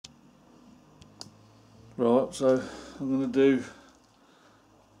Right, so I'm going to do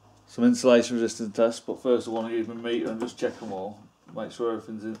some insulation resistance tests, but first I want to use my meter and just check them all, make sure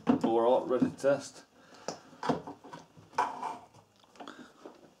everything's alright, ready to test.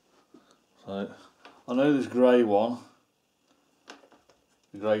 So I know this grey one,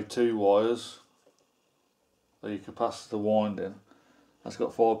 the grey 2 wires, the capacitor winding, that's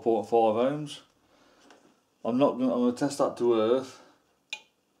got 5.5 ohms. I'm going to test that to earth.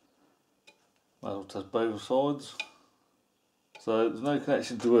 Might as well test both sides. So there's no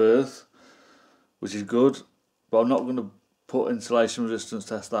connection to earth, which is good, but I'm not going to put insulation resistance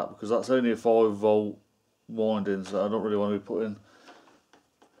test that because that's only a 5 volt winding, so I don't really want to be putting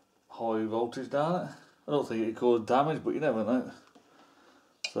high voltage down it. I don't think it cause damage, but you never know.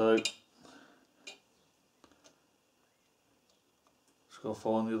 So just got to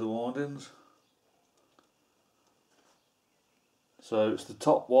find the other windings. So it's the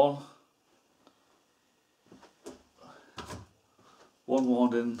top one. One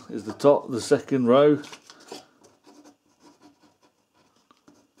winding is the top, the second row.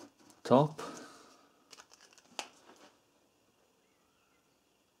 Top.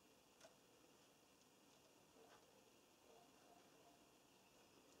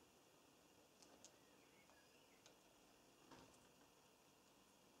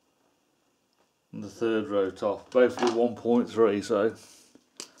 And the third row top, both at 1.3, so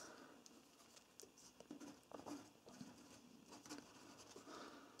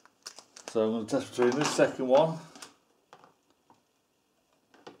I'm going to test between this second one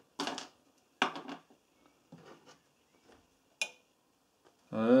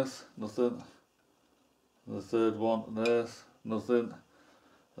earth, nothing, and the third one and earth, nothing,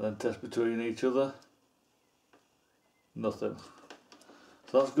 and then test between each other, nothing.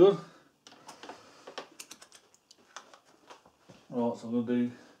 So that's good. Right, so I'm going to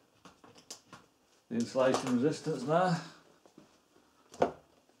do the insulation resistance now.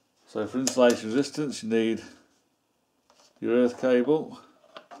 So for insulation resistance you need your earth cable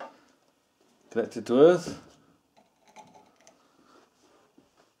connected to earth.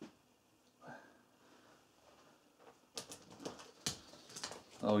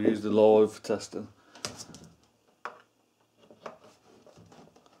 I'll use the live for testing.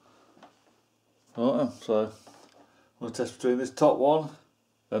 Right, so I'm going to test between this top one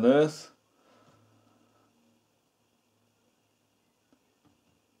and earth.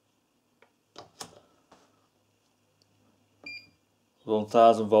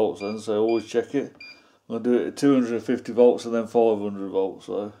 1000 volts then, so always check it. I'm going to do it at 250 volts and then 500 volts.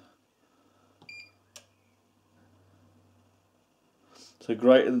 So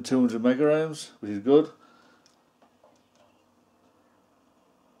greater than 200 megger ohms, which is good.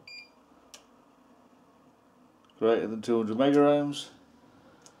 Greater than 200 megger ohms,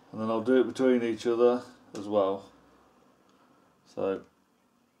 and then I'll do it between each other as well. So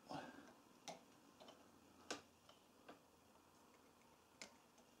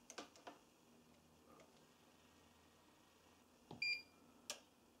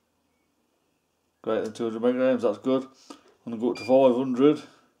greater than 200 megger ohms, that's good. I'm going to go up to 500,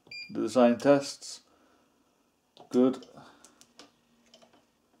 do the same tests. Good.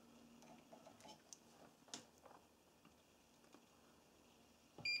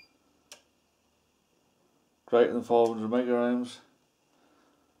 Greater than 500 megger ohms.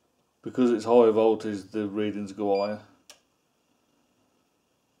 Because it's higher voltage, the readings go higher.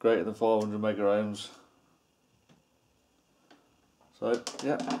 Greater than 500 megger ohms. So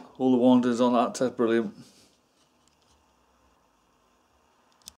yeah, all the windings on that test, brilliant.